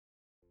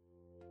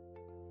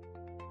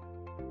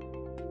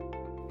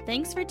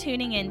Thanks for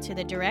tuning in to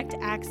the Direct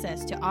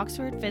Access to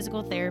Oxford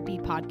Physical Therapy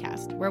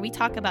podcast, where we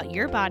talk about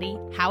your body,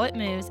 how it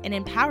moves, and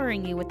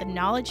empowering you with the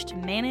knowledge to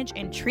manage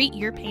and treat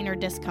your pain or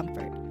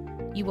discomfort.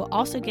 You will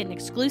also get an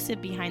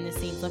exclusive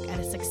behind-the-scenes look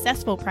at a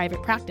successful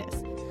private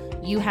practice.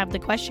 You have the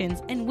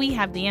questions, and we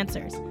have the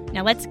answers.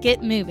 Now let's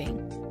get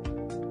moving.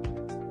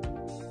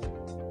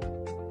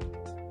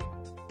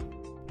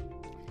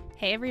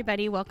 Hey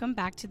everybody, welcome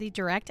back to the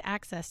Direct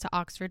Access to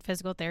Oxford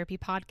Physical Therapy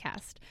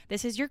podcast.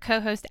 This is your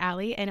co-host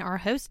Allie, and our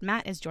host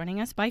Matt is joining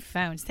us by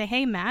phone. Say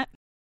hey, Matt.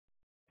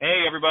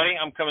 Hey everybody,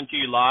 I'm coming to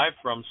you live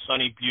from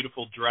sunny,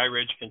 beautiful Dry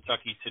Ridge,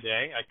 Kentucky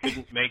today. I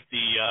couldn't make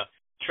the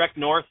trek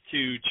north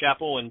to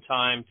Chapel in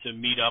time to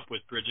meet up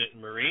with Bridget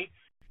and Marie,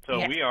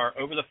 so we are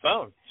over the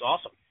phone. It's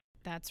awesome.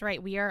 That's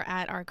right. We are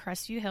at our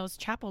Crestview Hills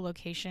Chapel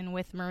location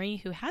with Marie,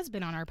 who has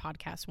been on our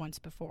podcast once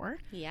before,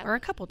 or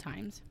a couple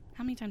times.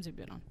 How many times have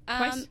you been on?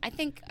 Twice? I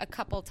think a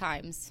couple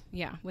times.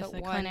 Yeah, with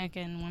the clinic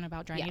and one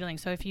about dry needling.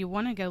 So if you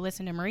want to go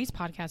listen to Marie's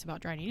podcast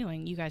about dry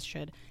needling, you guys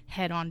should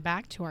head on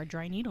back to our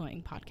dry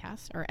needling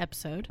podcast or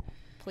episode.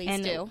 Please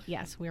do.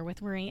 Yes, we're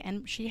with Marie,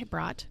 and she had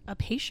brought a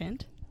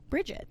patient,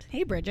 Bridget.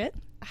 Hey, Bridget.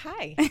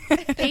 Hi.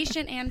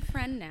 Patient and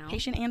friend now.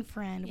 Patient and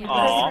friend. Yeah.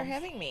 Thanks for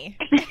having me.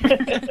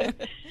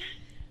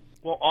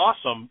 Well,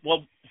 awesome.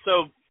 Well,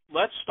 so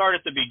let's start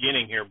at the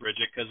beginning here,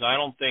 Bridget, because I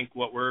don't think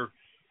what we're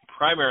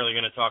primarily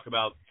going to talk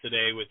about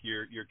today with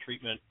your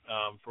treatment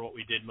for what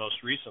we did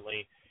most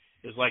recently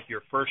is like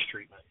your first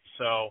treatment.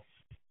 So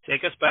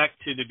take us back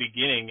to the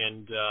beginning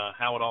and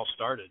how it all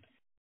started.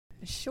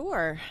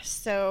 Sure.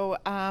 So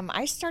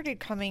I started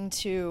coming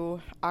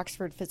to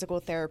Oxford Physical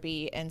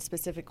Therapy and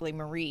specifically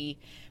Marie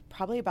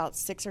probably about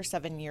 6 or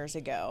 7 years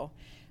ago.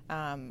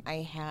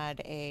 I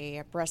had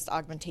a breast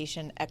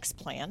augmentation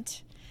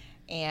explant,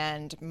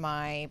 and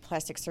my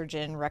plastic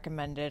surgeon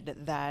recommended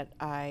that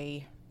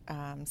I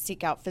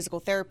seek out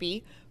physical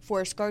therapy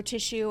for scar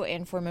tissue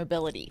and for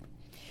mobility.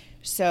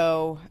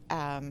 So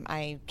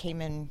I came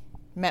and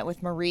met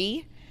with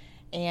Marie,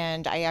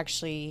 and I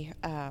actually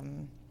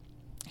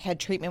had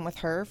treatment with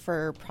her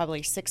for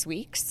probably 6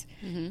 weeks.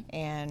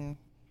 And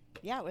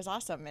yeah, it was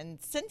awesome. And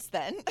since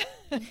then,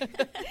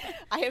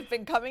 I have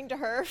been coming to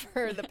her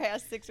for the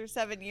past 6 or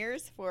 7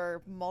 years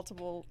for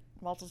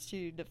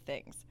multitude of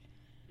things.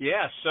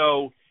 Yeah,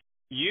 so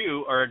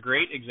you are a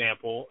great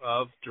example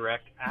of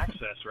direct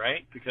access,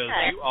 right? Because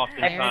you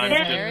oftentimes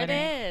there it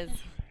is.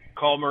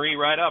 Call Marie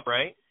right up,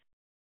 right?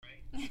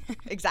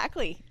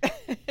 Exactly.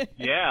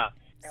 Yeah.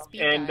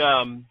 And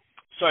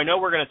so I know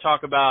we're going to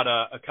talk about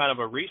a kind of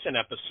a recent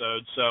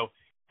episode. So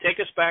take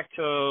us back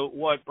to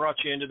what brought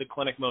you into the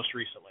clinic most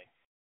recently.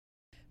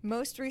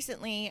 Most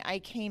recently, I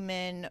came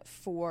in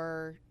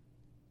for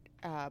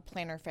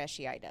plantar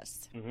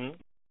fasciitis. Mm-hmm.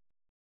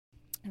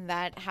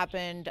 That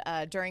happened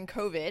during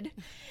COVID,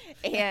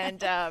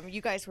 and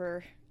you guys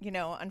were,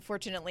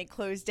 unfortunately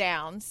closed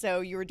down.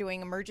 So you were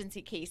doing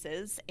emergency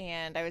cases,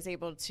 and I was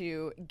able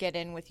to get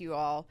in with you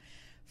all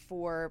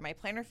for my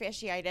plantar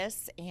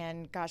fasciitis.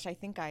 And gosh, I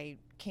think I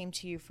came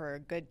to you for a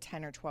good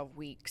 10 or 12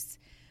 weeks.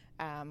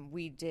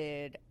 We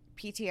did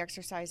PT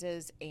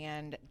exercises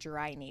and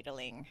dry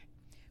needling,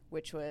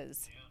 which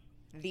was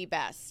the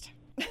best.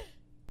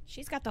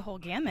 She's got the whole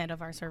gamut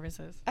of our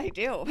services. I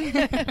do.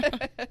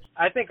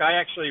 I think I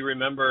actually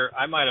remember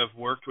I might have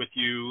worked with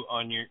you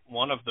on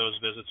one of those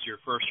visits, your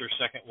first or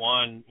second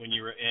one, when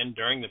you were in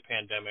during the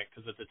pandemic,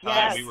 because at the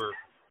time we were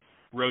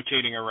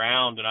rotating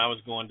around, and I was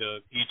going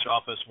to each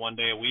office one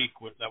day a week.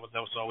 That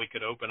was all we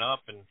could open up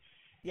and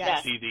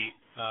see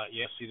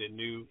the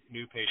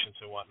new patients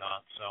and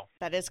whatnot. So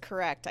that is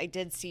correct. I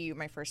did see you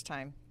my first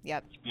time.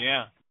 Yep.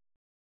 Yeah.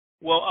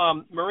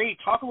 Well, Marie,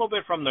 talk a little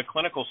bit from the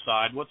clinical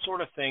side. What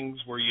sort of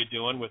things were you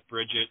doing with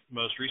Bridget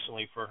most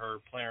recently for her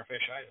plantar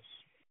fasciitis?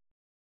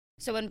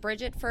 So when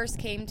Bridget first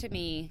came to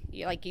me,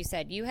 like you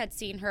said, you had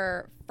seen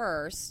her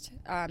first,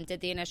 did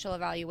the initial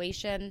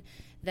evaluation,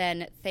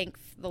 then thank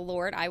the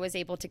Lord I was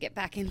able to get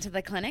back into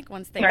the clinic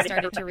once things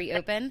started to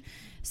reopen.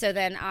 So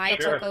then I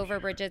took over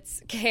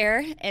Bridget's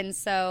care. And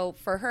so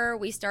for her,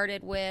 we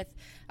started with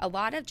a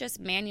lot of just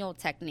manual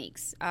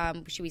techniques.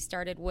 We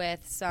started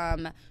with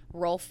some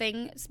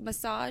Rolfing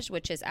massage,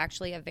 which is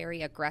actually a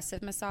very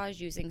aggressive massage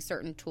using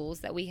certain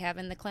tools that we have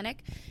in the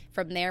clinic.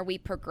 From there, we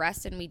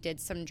progressed and we did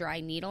some dry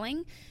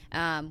needling.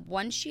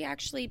 Once she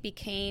actually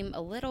became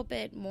a little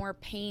bit more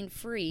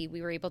pain-free,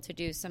 we were able to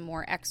do some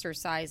more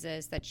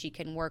exercises that she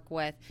can work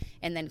with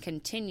and then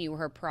continue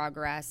her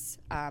progress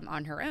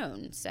on her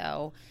own.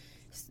 So,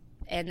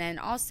 and then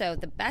also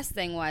the best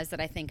thing was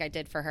that I think I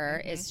did for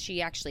her is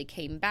she actually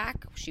came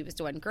back. She was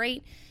doing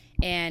great.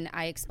 And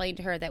I explained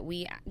to her that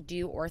we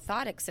do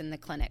orthotics in the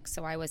clinic.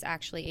 So I was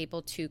actually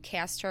able to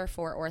cast her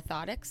for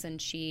orthotics,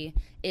 and she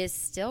is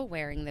still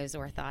wearing those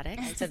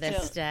orthotics to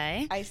this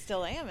day. I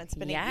still am. It's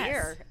been a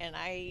year, and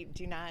I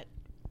do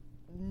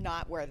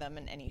not wear them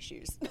in any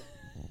shoes.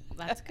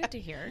 That's good to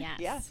hear. Yes.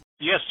 Yeah.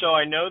 Yes, so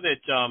I know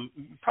that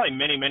probably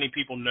many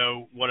people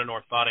know what an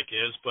orthotic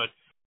is, but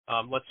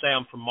let's say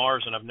I'm from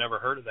Mars and I've never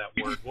heard of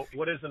that word.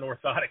 What is an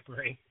orthotic,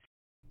 Marie?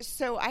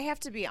 So I have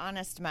to be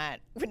honest, Matt.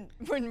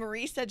 When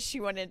Marie said she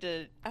wanted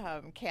to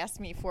cast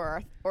me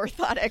for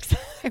orthotics,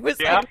 I was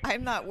like,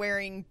 I'm not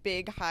wearing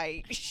big,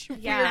 high,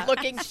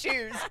 weird-looking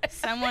shoes.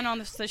 Someone on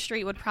the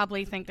street would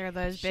probably think they're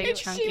those big,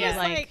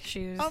 chunky,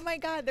 shoes. Oh my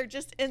God, they're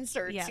just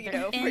inserts,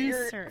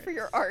 for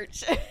your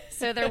arch.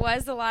 So there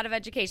was a lot of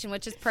education,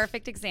 which is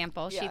perfect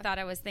example. She thought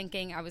I was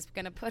thinking I was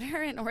going to put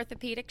her in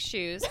orthopedic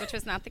shoes, which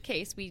was not the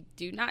case. We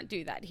do not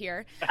do that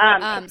here.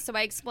 So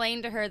I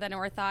explained to her that an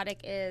orthotic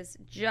is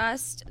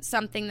just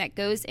something that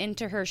goes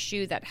into her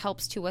shoe that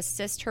helps to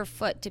assist her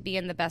foot to be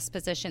in the best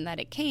position that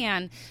it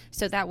can,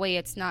 so that way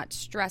it's not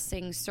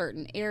stressing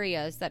certain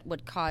areas that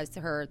would cause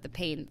her the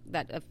pain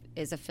that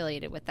is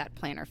affiliated with that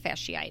plantar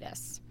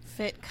fasciitis.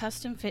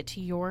 Custom fit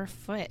to your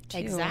foot, too.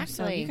 Exactly.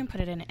 So you can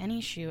put it in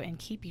any shoe and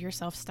keep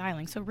yourself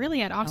styling. So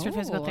really at Oxford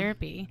Physical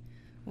Therapy,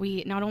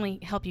 we not only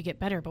help you get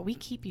better, but we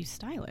keep you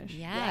stylish.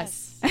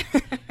 Yes.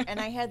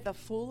 And I had the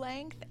full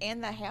length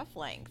and the half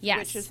length,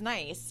 which is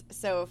nice.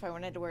 So if I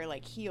wanted to wear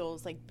like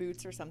heels, like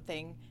boots or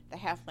something, the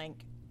half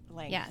length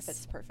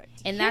fits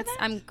perfect. And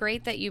I'm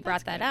great that you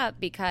brought that up,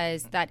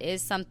 because that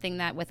is something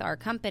that with our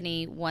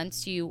company,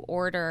 once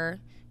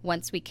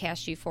we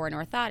cast you for an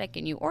orthotic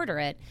and you order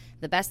it,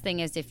 the best thing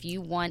is if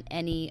you want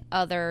any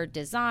other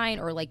design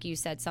or, like you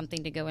said,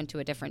 something to go into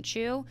a different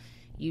shoe,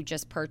 you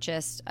just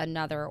purchased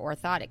another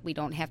orthotic. We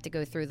don't have to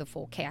go through the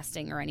full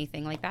casting or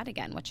anything like that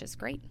again, which is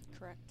great.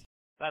 Correct.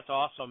 That's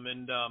awesome.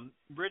 And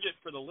Bridget,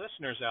 for the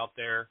listeners out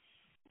there,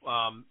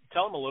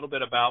 tell them a little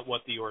bit about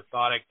what the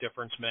orthotic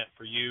difference meant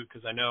for you,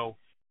 because I know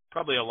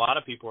probably a lot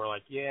of people are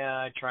like, yeah,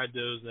 I tried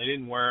those and they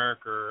didn't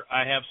work, or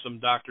I have some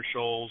Dr.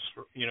 Scholl's,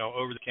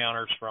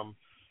 over-the-counters from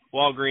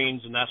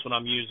Walgreens, and that's what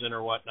I'm using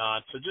or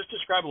whatnot. So just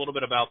describe a little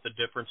bit about the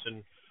difference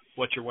in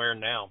what you're wearing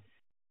now.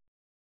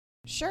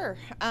 Sure.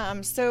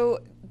 So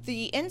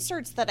the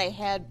inserts that I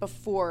had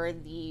before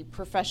the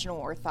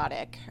professional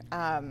orthotic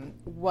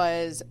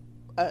was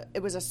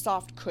a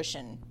soft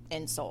cushion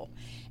insole,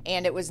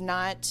 and it was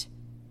not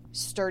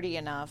sturdy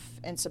enough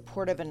and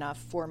supportive enough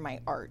for my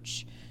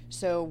arch.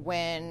 So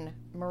when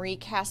Marie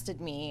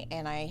casted me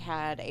and I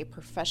had a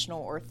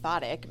professional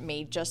orthotic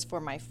made just for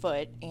my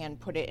foot and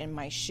put it in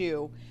my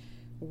shoe,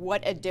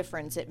 what a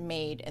difference it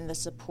made in the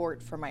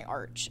support for my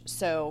arch.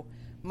 So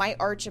my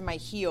arch and my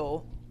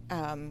heel,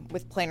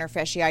 with plantar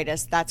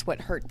fasciitis, that's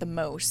what hurt the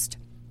most.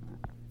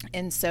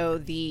 And so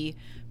the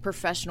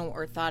professional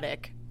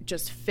orthotic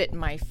just fit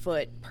my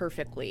foot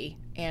perfectly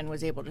and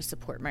was able to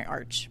support my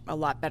arch a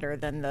lot better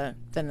than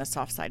the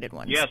soft-sided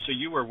ones. Yeah, so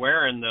you were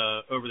wearing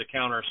the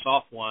over-the-counter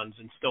soft ones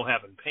and still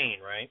having pain,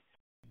 right?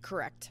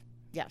 Correct.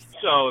 Yes.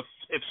 So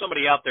if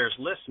somebody out there is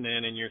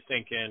listening and you're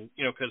thinking,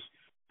 because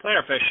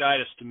plantar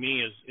fasciitis to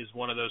me is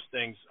one of those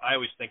things, I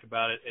always think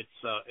about it,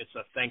 it's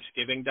a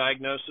Thanksgiving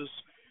diagnosis.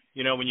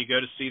 When you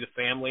go to see the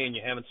family and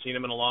you haven't seen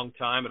them in a long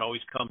time, it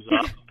always comes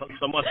up.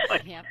 Someone's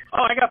like,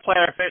 oh, I got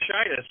plantar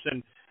fasciitis.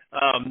 And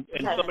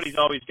somebody's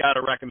always got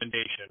a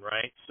recommendation,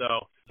 right?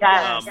 So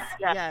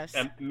yes.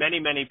 And many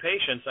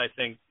patients, I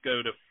think,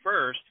 go to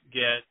first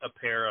get a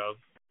pair of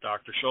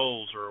Dr.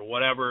 Scholl's or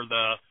whatever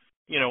the,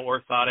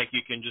 orthotic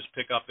you can just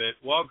pick up at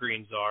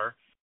Walgreens are.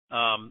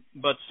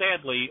 But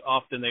sadly,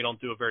 often they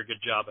don't do a very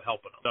good job of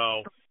helping them.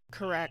 So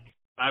correct.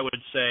 I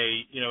would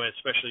say,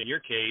 especially in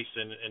your case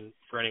and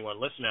for anyone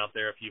listening out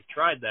there, if you've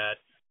tried that,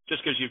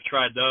 just because you've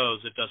tried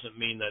those, it doesn't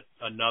mean that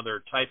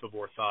another type of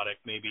orthotic,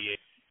 maybe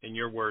in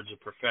your words, a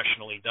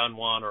professionally done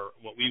one, or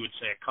what we would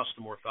say a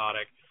custom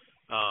orthotic,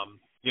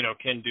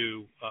 can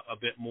do a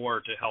bit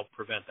more to help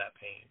prevent that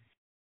pain.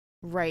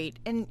 Right.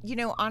 And,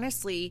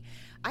 honestly,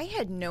 I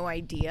had no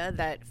idea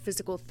that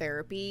physical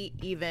therapy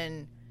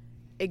even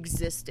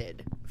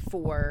existed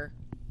for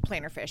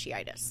plantar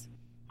fasciitis.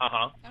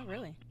 Uh-huh. Oh,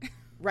 really?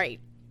 Right.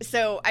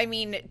 So, I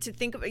mean, to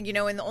think of, and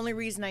the only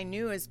reason I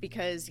knew is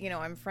because,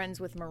 I'm friends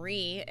with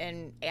Marie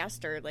and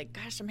asked her, like,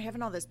 gosh, I'm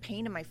having all this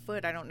pain in my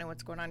foot. I don't know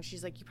what's going on.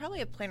 She's like, you probably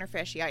have plantar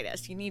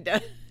fasciitis. You need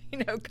to,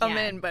 come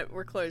in, but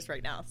we're closed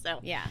right now. So,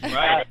 yeah.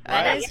 Right.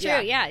 That is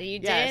true. Yeah, you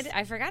Yes. did.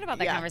 I forgot about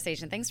that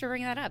conversation. Thanks for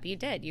bringing that up. You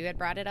did. You had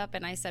brought it up,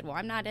 and I said, well,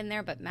 I'm not in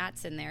there, but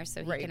Matt's in there,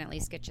 so he can at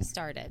least get you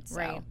started. So.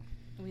 Right.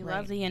 We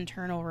love the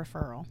internal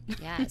referral.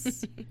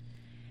 Yes.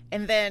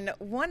 And then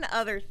one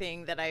other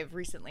thing that I've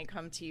recently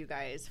come to you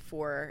guys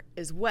for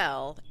as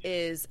well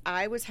is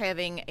I was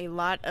having a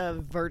lot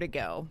of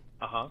vertigo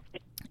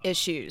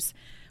issues.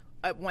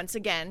 Once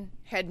again,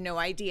 had no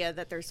idea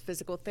that there's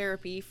physical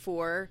therapy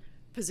for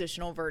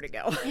positional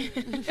vertigo.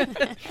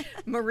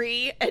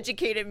 Marie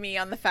educated me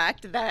on the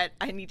fact that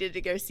I needed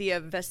to go see a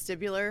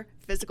vestibular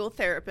physical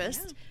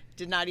therapist. Yeah.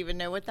 Did not even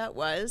know what that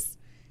was.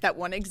 That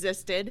one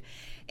existed.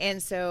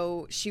 And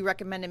so she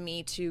recommended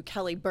me to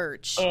Kelly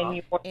Birch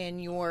in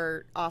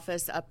your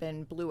office up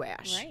in Blue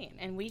Ash. Right.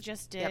 And we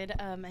just did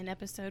an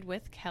episode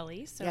with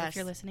Kelly. So if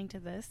you're listening to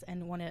this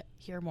and want to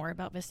hear more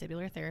about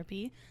vestibular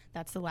therapy,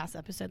 that's the last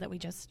episode that we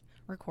just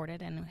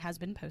recorded and has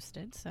been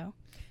posted. So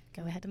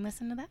go ahead and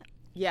listen to that.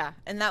 Yeah,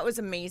 and that was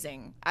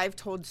amazing. I've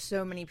told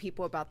so many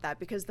people about that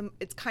because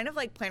it's kind of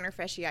like plantar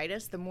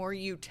fasciitis. The more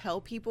you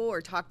tell people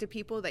or talk to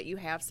people that you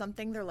have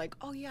something, they're like,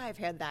 oh, yeah, I've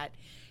had that.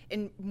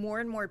 And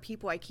more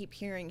people I keep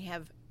hearing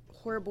have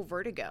horrible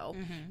vertigo.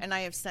 And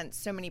I have sent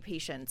so many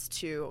patients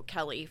to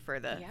Kelly for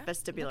the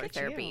vestibular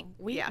therapy.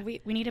 We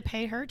need to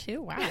pay her,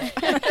 too. Wow.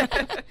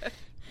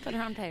 Put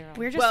her on payroll.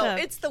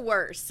 It's the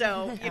worst.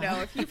 So,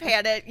 if you've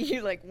had it,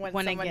 you want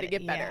someone to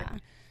get better. Yeah.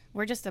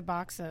 We're just a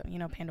box of,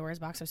 Pandora's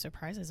box of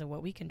surprises of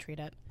what we can treat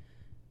at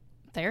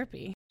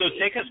therapy. So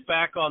take us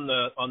back on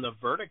the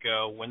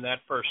vertigo when that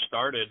first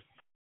started.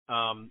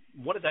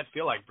 What did that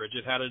feel like,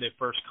 Bridget? How did it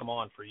first come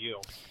on for you?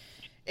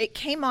 It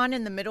came on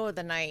in the middle of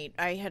the night.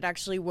 I had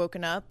actually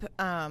woken up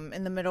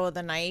in the middle of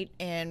the night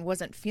and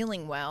wasn't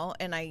feeling well.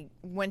 And I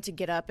went to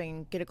get up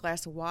and get a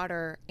glass of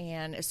water.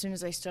 And as soon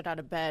as I stood out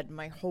of bed,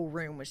 my whole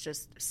room was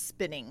just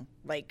spinning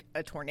like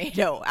a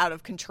tornado, out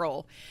of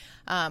control.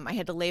 I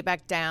had to lay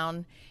back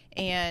down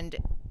and,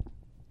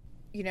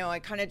 I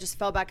kind of just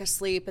fell back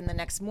asleep. And the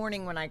next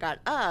morning when I got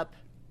up,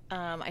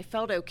 I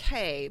felt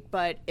okay.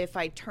 But if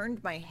I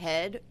turned my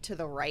head to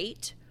the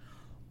right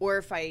or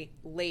if I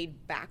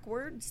laid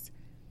backwards,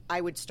 I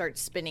would start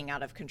spinning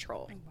out of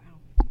control. Oh,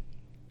 wow.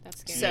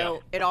 That's scary.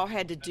 So it all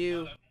had to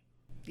do,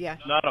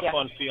 Not a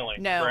fun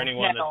feeling for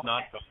anyone that's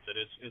not felt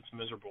it. It's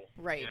miserable.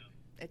 Right.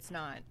 It's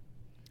not.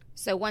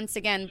 So once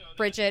again,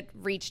 Bridget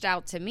reached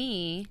out to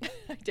me,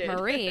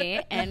 Marie,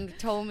 and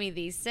told me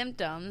these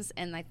symptoms.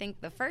 And I think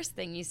the first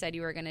thing you said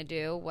you were going to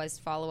do was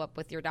follow up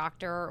with your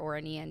doctor or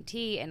an ENT.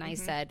 And I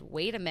said,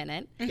 wait a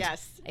minute.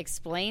 Yes.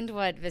 Explained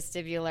what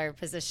vestibular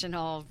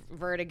positional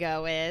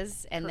vertigo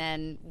is. And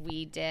then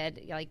we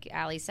did, like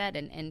Allie said,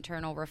 an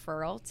internal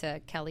referral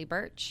to Kelly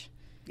Birch.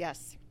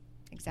 Yes.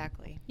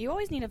 Exactly. You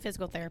always need a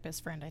physical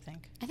therapist friend, I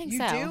think. I think you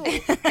so. You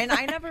do. And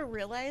I never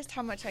realized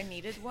how much I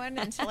needed one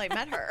until I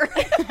met her.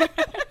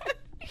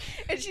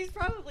 And she's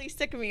probably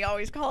sick of me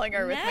always calling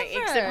her with my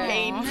aches and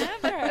pains.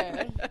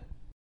 Never.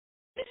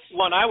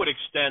 Well, and I would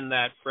extend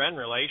that friend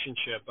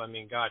relationship. I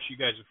mean, gosh, you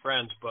guys are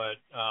friends, but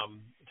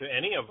to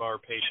any of our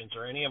patients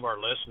or any of our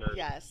listeners,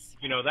 yes,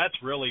 that's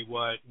really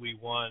what we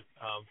want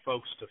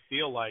folks to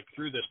feel like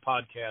through this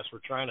podcast. We're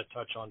trying to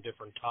touch on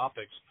different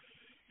topics.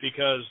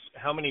 Because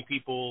how many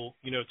people,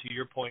 to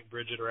your point,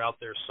 Bridget, are out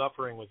there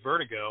suffering with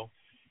vertigo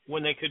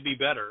when they could be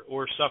better,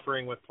 or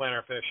suffering with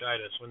plantar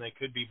fasciitis when they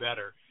could be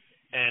better.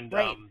 And,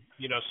 right.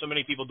 So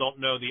many people don't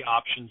know the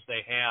options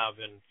they have.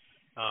 And,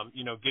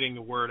 getting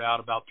the word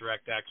out about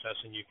direct access,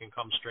 and you can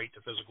come straight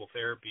to physical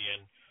therapy,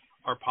 and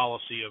our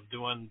policy of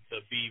doing the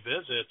B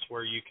visits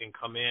where you can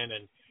come in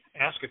and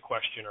ask a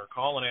question or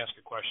call and ask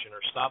a question or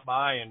stop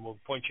by and we'll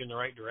point you in the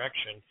right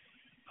direction.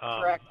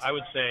 Correct. I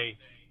would say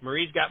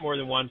Marie's got more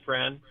than one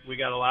friend. We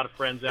got a lot of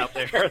friends out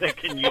there that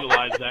can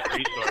utilize that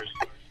resource.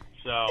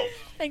 So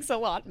thanks a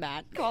lot,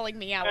 Matt, calling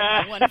me out with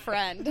my one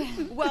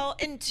friend. Well,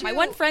 and my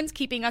one friend's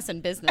keeping us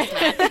in business,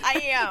 Matt.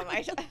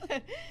 I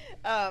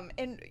am.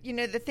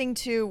 And the thing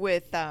too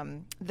with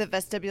the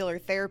vestibular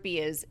therapy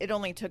is it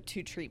only took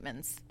 2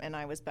 treatments and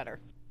I was better.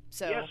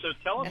 So so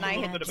tell us a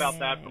little bit about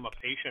that from a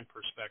patient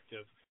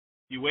perspective.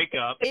 You wake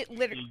up,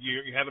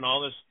 you're having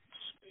all this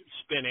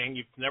spinning.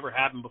 You've never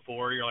happened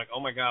before. You're like,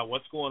 oh my God,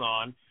 what's going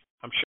on?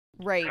 I'm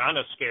sure it's kind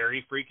of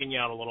scary, freaking you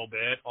out a little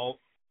bit.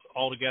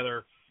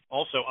 Altogether,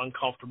 also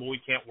uncomfortable.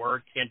 You can't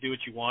work, can't do what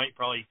you want. You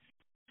probably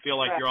feel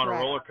like you're on a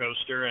roller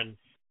coaster, and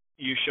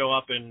you show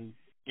up and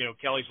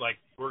Kelly's like,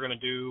 we're going to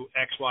do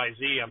X, Y,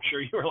 Z. I'm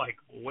sure you were like,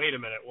 wait a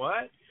minute,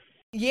 what?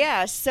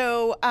 Yeah.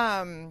 So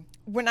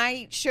when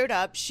I showed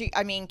up,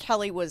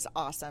 Kelly was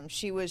awesome.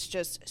 She was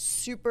just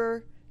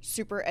super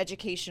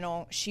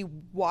educational. She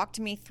walked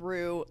me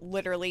through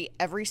literally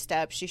every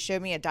step. She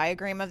showed me a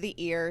diagram of the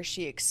ear.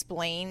 She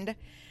explained,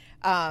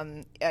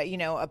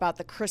 about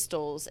the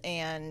crystals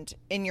and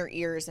in your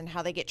ears and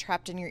how they get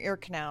trapped in your ear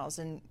canals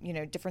and,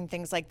 different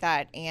things like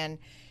that. And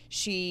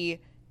she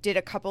did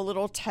a couple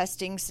little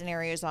testing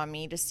scenarios on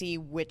me to see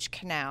which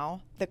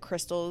canal the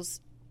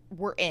crystals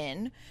were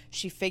in.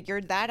 She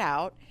figured that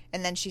out.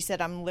 And then she said,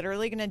 I'm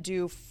literally going to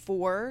do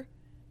 4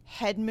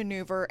 head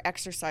maneuver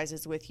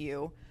exercises with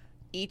you.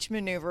 Each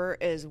maneuver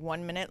is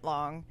 1 minute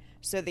long.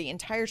 So the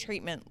entire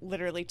treatment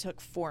literally took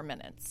 4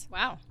 minutes.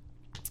 Wow.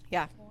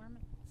 Yeah. 4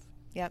 minutes.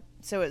 Yep.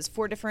 So it's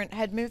 4 different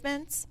head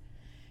movements.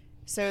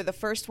 So the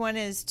first one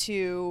is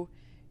to,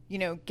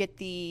 get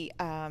the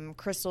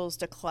crystals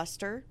to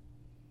cluster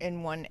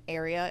in one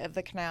area of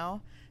the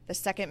canal. The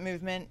second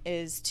movement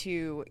is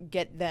to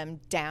get them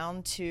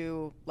down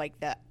to like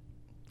the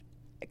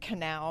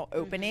canal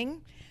opening.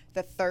 Mm-hmm.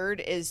 The third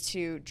is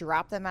to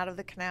drop them out of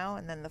the canal,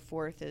 and then the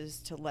fourth is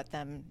to let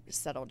them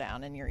settle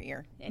down in your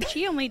ear. And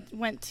she only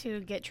went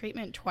to get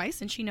treatment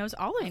twice, and she knows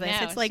all of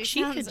this. It's like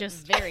she could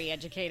just very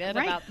educated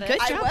about this. Good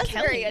job, I was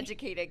Kelly. very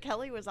educated.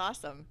 Kelly was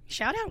awesome.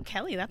 Shout out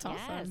Kelly. That's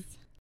awesome.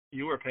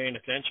 You were paying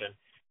attention.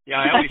 Yeah,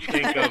 I always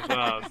think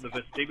of the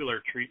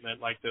vestibular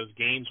treatment like those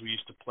games we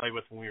used to play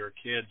with when we were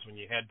kids, when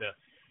you had to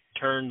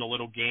turn the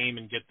little game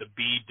and get the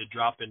bead to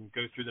drop and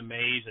go through the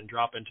maze and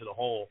drop into the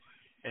hole.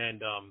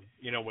 And,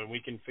 when we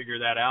can figure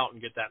that out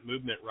and get that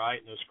movement right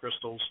and those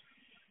crystals,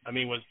 I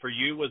mean, was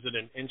it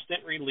an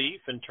instant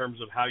relief in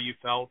terms of how you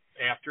felt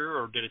after,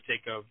 or did it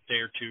take a day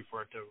or two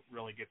for it to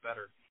really get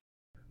better?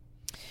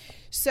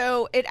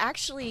 So it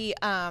actually,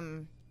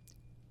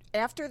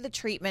 after the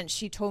treatment,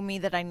 she told me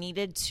that I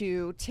needed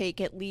to take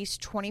at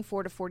least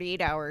 24 to 48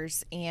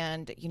 hours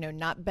and,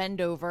 not bend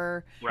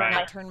over,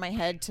 not turn my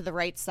head to the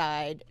right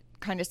side,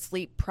 kind of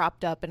sleep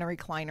propped up in a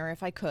recliner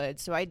if I could.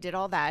 So I did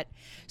all that.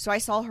 So I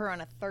saw her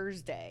on a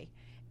Thursday,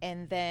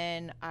 and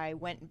then I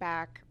went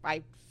back.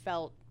 I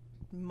felt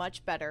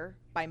much better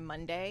by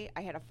Monday.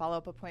 I had a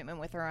follow-up appointment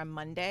with her on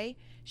Monday.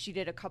 She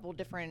did a couple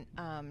different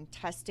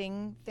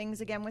testing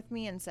things again with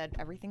me and said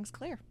everything's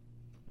clear.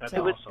 That's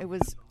so awesome. It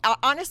was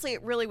honestly,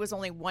 it really was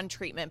only one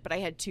treatment, but I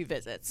had 2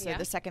 visits. So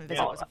the second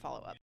visit was a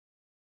follow-up.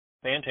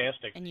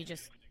 Fantastic. And you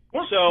just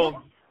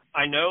so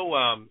I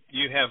know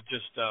you have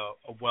just a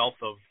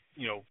wealth of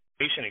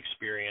patient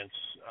experience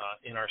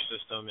in our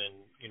system, and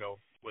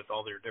with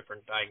all their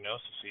different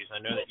diagnoses. I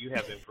know that you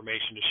have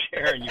information to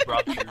share, and you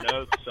brought some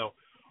notes. So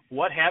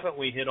what haven't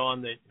we hit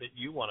on that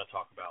you want to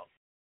talk about?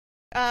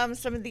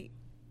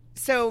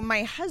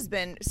 My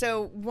husband.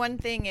 So one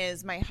thing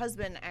is, my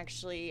husband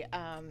actually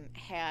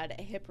had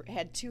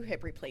 2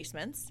 hip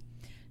replacements.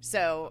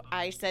 So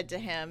I said to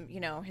him,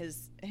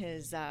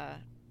 his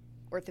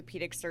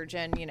orthopedic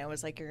surgeon,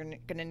 was like, "You're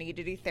going to need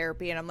to do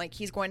therapy," and I'm like,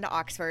 "He's going to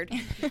Oxford."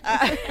 He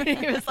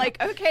was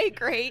like, "Okay,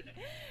 great,"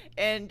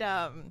 and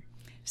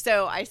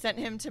so I sent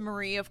him to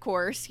Marie, of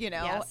course,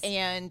 Yes.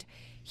 and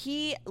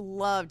he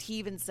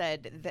even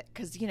said that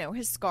because,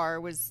 his scar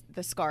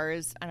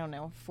is, I don't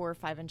know, 4 or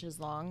 5 inches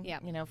long,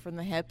 from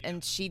the hip.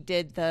 And she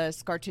did the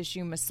scar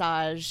tissue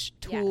massage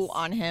tool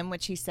on him,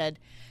 which he said,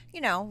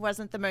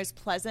 wasn't the most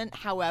pleasant.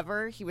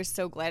 However, he was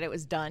so glad it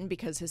was done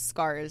because his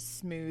scar is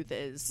smooth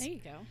as, there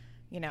you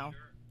go.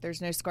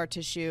 There's no scar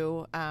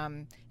tissue.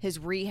 His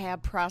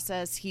rehab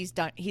process, he's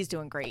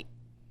doing great.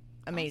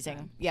 Amazing.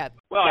 Awesome. Yeah.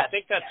 Well, I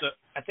think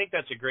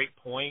that's a great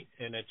point,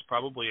 and it's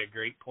probably a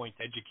great point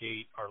to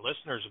educate our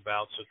listeners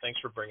about. So thanks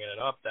for bringing it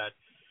up. That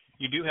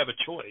you do have a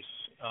choice.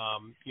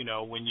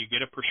 When you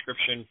get a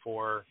prescription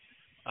for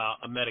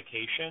a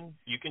medication,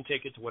 you can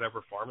take it to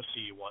whatever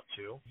pharmacy you want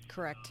to.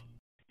 Correct.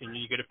 And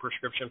you get a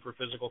prescription for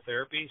physical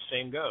therapy,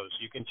 same goes.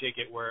 You can take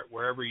it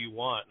wherever you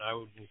want. And I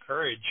would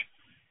encourage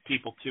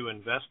people to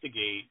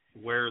investigate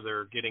where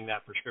they're getting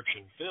that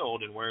prescription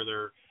filled and where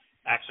they're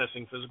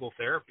accessing physical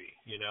therapy,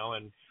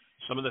 and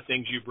some of the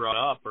things you brought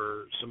up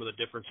are some of the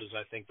differences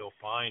I think they'll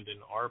find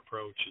in our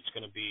approach. It's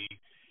going to be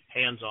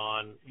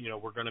hands-on.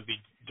 We're going to be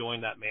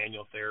doing that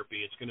manual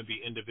therapy. It's going to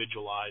be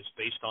individualized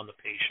based on the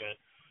patient,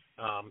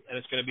 and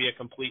it's going to be a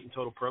complete and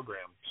total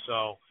program.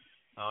 So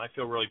I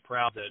feel really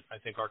proud that I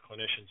think our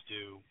clinicians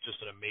do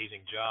just an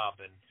amazing job,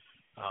 and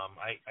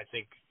I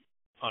think,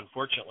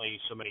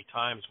 unfortunately, so many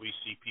times we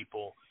see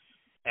people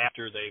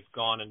after they've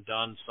gone and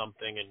done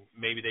something and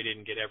maybe they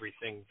didn't get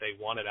everything they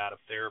wanted out of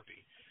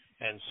therapy.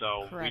 And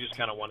so Correct. We just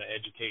kind of want to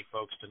educate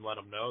folks and let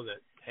them know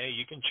that, hey,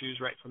 you can choose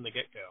right from the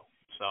get-go.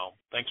 So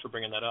thanks for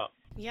bringing that up.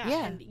 Yeah.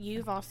 And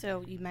you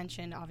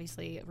mentioned,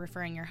 obviously,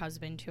 referring your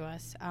husband to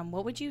us.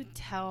 What would you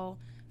tell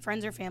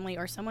friends or family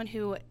or someone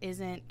who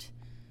isn't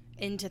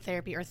into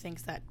therapy or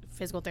thinks that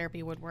physical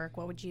therapy would work?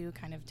 What would you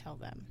kind of tell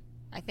them?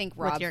 I think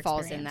Rob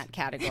falls in that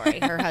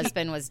category. Her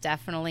husband was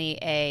definitely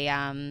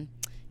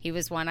he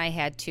was one I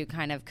had to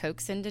kind of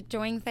coax into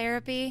doing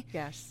therapy.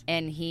 Yes.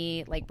 And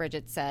he, like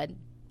Bridget said,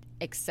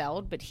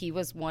 excelled, but he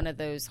was one of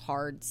those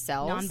hard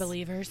sells.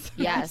 Non-believers.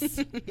 Yes.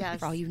 Yes.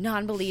 For all you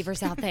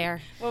non-believers out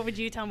there. What would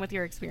you tell them with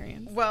your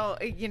experience? Well,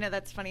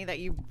 that's funny that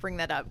you bring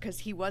that up because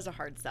he was a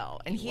hard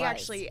sell. And he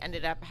actually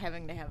ended up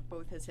having to have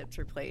both his hips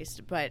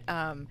replaced. But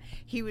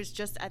he was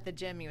just at the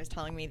gym, he was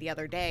telling me the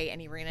other day,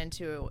 and he ran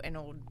into an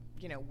old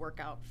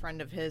workout friend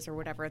of his or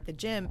whatever at the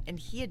gym, and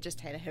he had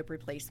just had a hip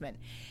replacement,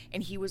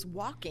 and he was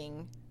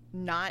walking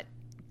not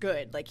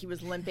good, like he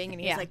was limping,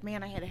 and he's like,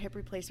 "Man, I had a hip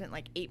replacement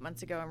like 8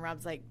 months ago." And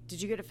Rob's like,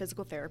 "Did you get a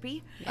physical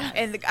therapy?" Yes.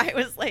 And the guy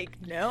was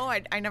like, "No,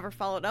 I never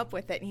followed up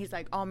with it." And he's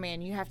like, "Oh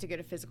man, you have to go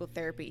to physical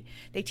therapy.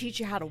 They teach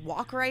you how to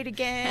walk right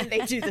again. They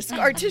do the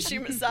scar tissue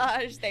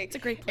massage. It's a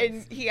great place."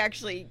 And he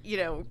actually,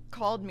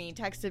 called me,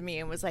 texted me,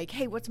 and was like,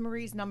 "Hey, what's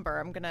Marie's number?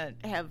 I'm gonna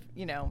have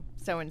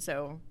so and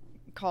so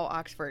call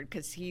Oxford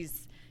because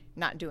he's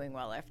not doing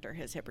well after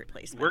his hip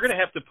replacement." We're going to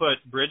have to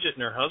put Bridget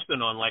and her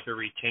husband on like a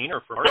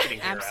retainer for marketing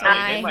here.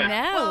 Absolutely. I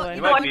know. They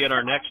might be at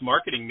our next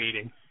marketing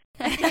meeting.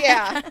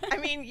 Yeah. I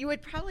mean, you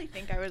would probably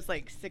think I was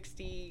like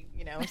 60,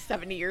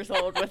 70 years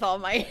old with all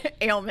my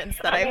ailments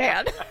that I've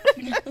had.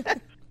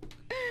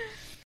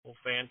 Well,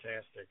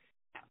 fantastic.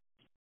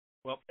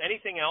 Well,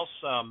 anything else,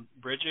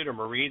 Bridget or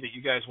Marie, that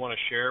you guys want to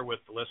share with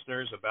the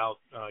listeners about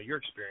your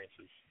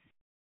experiences?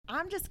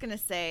 I'm just going to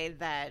say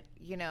that,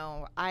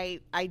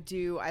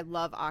 I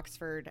love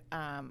Oxford.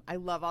 I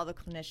love all the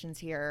clinicians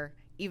here.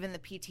 Even the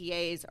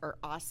PTAs are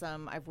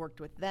awesome. I've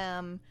worked with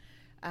them.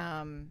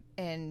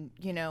 And,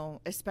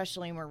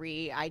 especially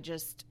Marie, I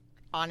just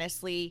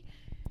honestly,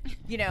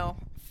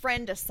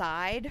 friend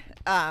aside,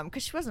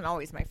 because she wasn't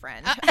always my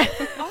friend.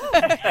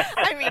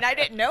 I mean, I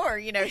didn't know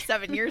her,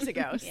 7 years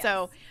ago. Yes.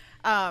 So,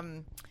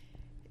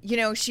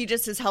 she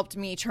just has helped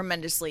me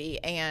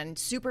tremendously, and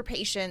super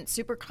patient,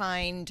 super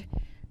kind,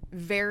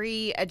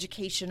 very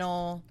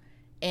educational,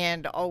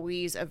 and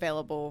always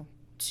available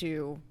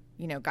to,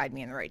 guide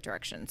me in the right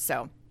direction.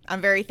 So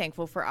I'm very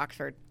thankful for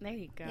Oxford. There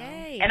you go.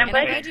 Yay. And I'm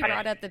glad you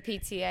brought up the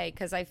PTA,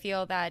 because I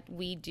feel that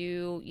we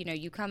do,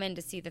 you come in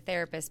to see the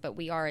therapist, but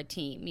we are a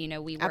team.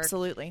 We work.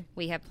 Absolutely.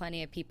 We have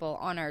plenty of people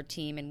on our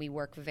team, and we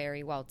work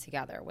very well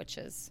together, which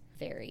is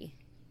very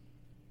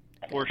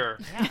For sure.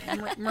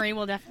 Yeah. Marie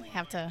will definitely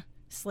have to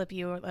slip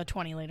you a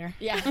 20 later.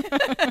 Yeah.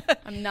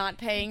 I'm not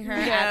paying her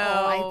at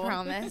all, I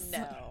promise.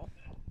 No.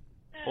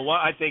 Well,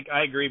 I think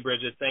I agree,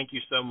 Bridget. Thank you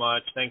so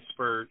much. Thanks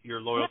for your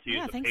loyalty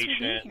as a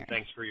patient.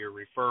 Thanks for your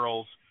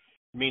referrals.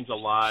 It means a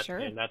lot, sure.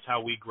 And that's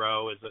how we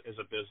grow as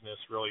a business,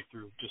 really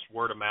through just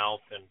word of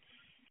mouth. And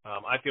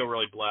I feel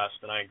really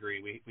blessed, and I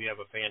agree. We have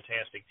a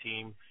fantastic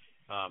team,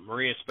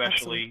 Marie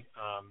especially,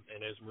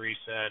 and as Marie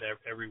said,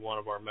 every one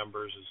of our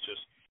members is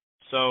just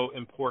so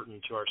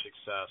important to our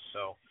success.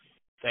 So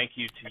thank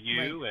you to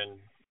you, and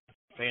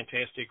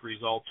fantastic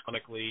results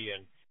clinically,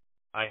 and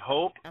I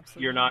hope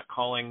you're not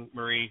calling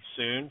Marie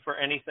soon for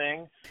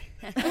anything.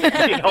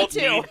 You don't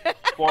need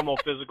formal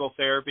physical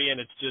therapy, and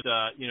it's just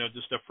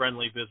just a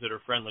friendly visit or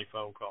friendly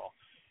phone call.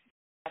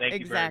 Thank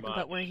you very much.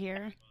 But we're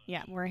here.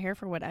 Yeah, we're here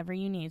for whatever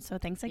you need. So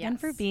thanks again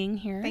for being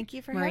here. Thank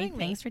you for Marie, having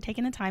me. Thanks for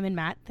taking the time, and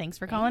Matt, thanks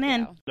for calling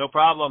in. No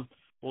problem.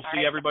 We'll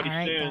see everybody All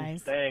right, soon.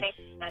 Guys. Thanks.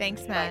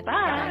 Thanks, Matt.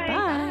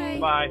 Bye.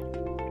 Bye.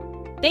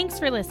 Thanks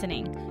for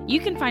listening. You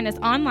can find us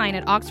online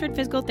at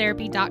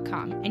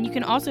oxfordphysicaltherapy.com, and you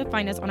can also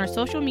find us on our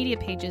social media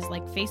pages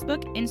like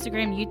Facebook,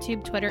 Instagram,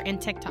 YouTube, Twitter,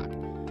 and TikTok.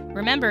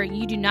 Remember,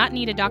 you do not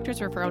need a doctor's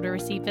referral to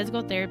receive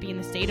physical therapy in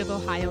the state of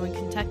Ohio and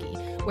Kentucky,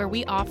 where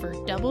we offer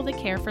double the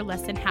care for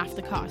less than half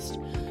the cost.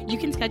 You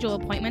can schedule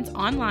appointments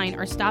online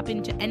or stop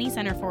into any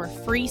center for a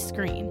free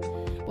screen,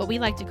 what we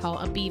like to call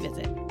a B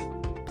visit.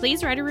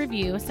 Please write a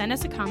review, send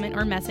us a comment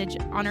or message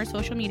on our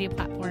social media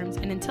platforms,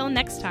 and until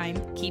next time,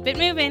 keep it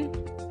moving.